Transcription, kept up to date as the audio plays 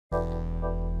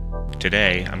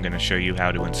Today, I'm going to show you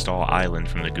how to install Island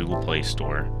from the Google Play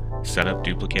Store, set up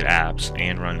duplicate apps,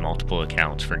 and run multiple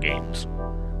accounts for games.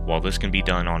 While this can be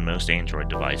done on most Android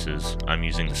devices, I'm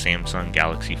using the Samsung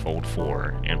Galaxy Fold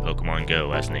 4 and Pokemon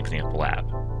Go as an example app.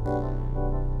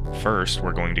 First,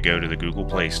 we're going to go to the Google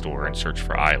Play Store and search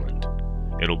for Island.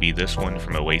 It'll be this one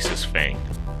from Oasis Fang.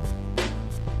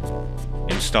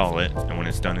 Install it, and when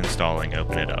it's done installing,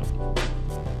 open it up.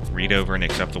 Read over and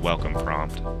accept the welcome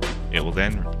prompt. It will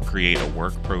then create a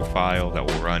work profile that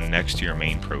will run next to your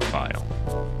main profile.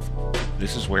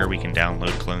 This is where we can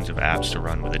download clones of apps to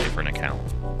run with a different account.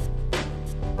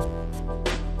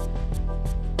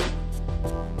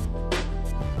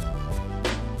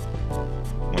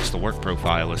 Once the work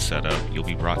profile is set up, you'll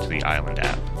be brought to the Island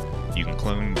app. You can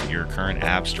clone your current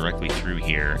apps directly through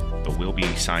here, but we'll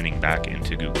be signing back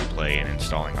into Google Play and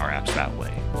installing our apps that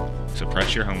way. So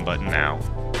press your home button now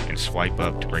and swipe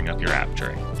up to bring up your app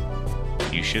tray.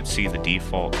 You should see the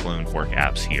default cloned work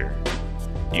apps here.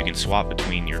 You can swap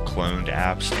between your cloned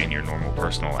apps and your normal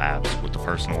personal apps with the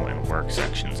personal and work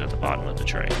sections at the bottom of the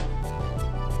tray.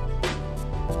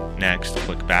 Next,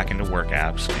 click back into work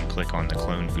apps and click on the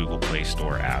cloned Google Play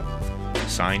Store app.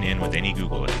 Sign in with any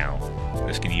Google account.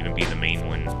 This can even be the main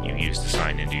one you use to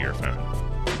sign into your phone.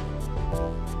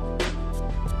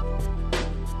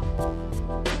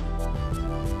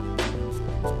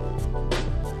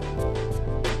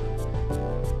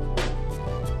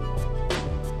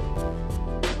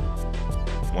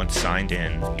 Once signed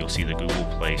in, you'll see the Google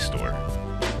Play Store.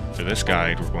 For this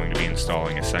guide, we're going to be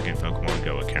installing a second Pokemon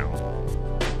Go account.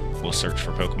 We'll search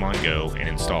for Pokemon Go and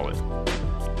install it.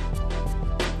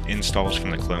 Installs from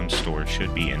the cloned store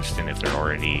should be instant if they're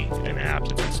already an app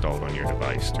that's installed on your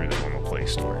device through the normal Play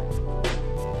Store.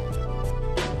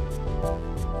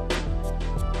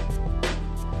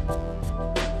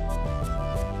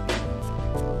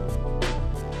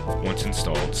 Once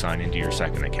installed, sign into your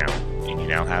second account, and you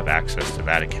now have access to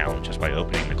that account just by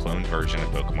opening the cloned version of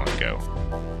Pokemon Go.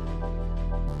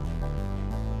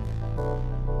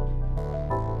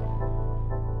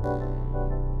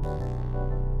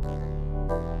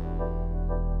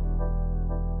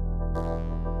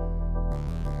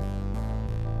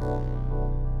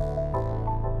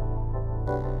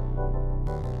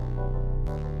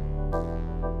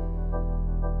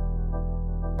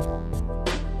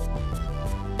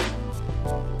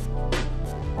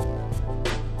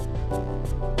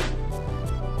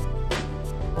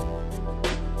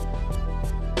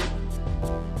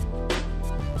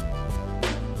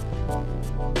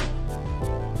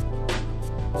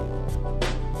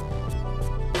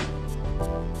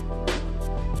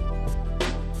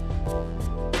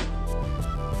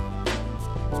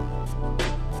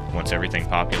 Once everything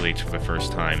populates for the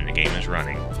first time and the game is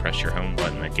running, press your home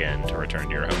button again to return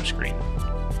to your home screen.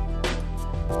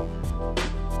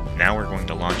 Now we're going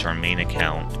to launch our main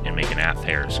account and make an app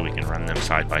pair so we can run them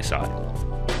side by side.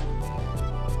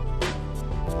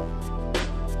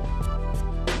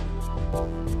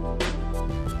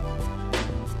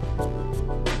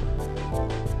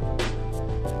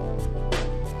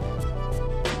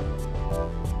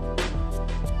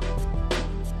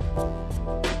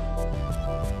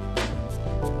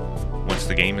 Once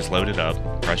the game is loaded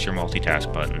up, press your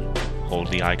multitask button, hold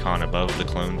the icon above the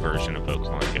cloned version of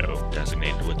Pokemon Go,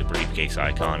 designated with the briefcase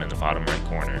icon in the bottom right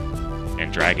corner,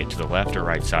 and drag it to the left or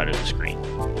right side of the screen.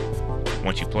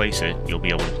 Once you place it, you'll be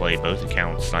able to play both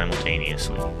accounts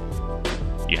simultaneously.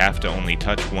 You have to only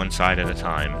touch one side at a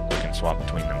time, but can swap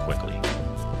between them quickly.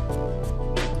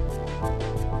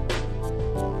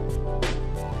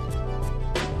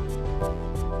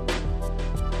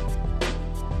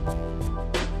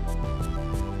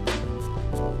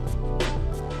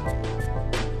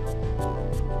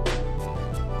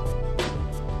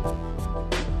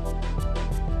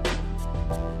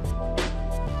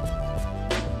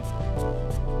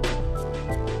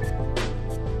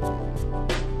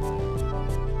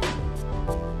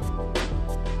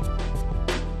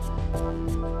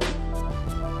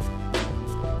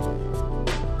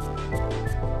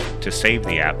 To save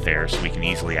the app pair so we can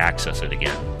easily access it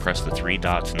again, press the three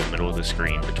dots in the middle of the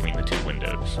screen between the two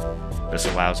windows. This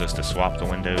allows us to swap the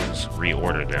windows,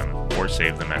 reorder them, or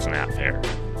save them as an app pair.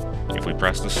 If we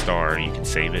press the star, you can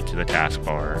save it to the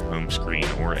taskbar, home screen,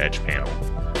 or edge panel.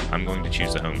 I'm going to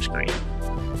choose the home screen.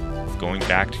 Going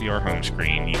back to your home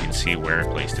screen, you can see where it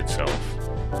placed itself.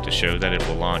 To show that it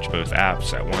will launch both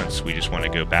apps at once, we just want to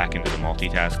go back into the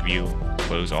multitask view,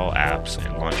 close all apps,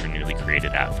 and launch your newly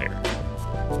created app pair.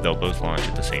 They'll both launch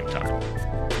at the same time.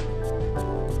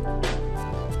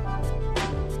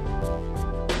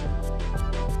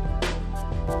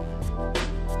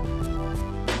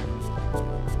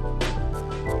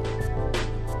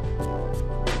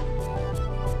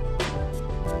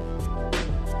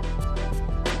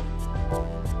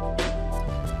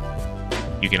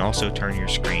 You can also turn your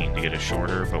screen to get a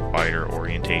shorter but wider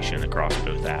orientation across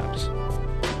both apps.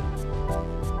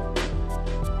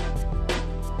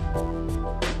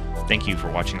 Thank you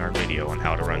for watching our video on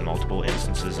how to run multiple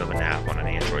instances of an app on an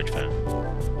Android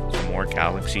phone. For more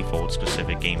Galaxy Fold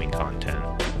specific gaming content,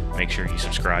 make sure you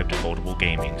subscribe to Foldable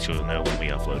Gaming so you'll know when we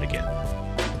upload again.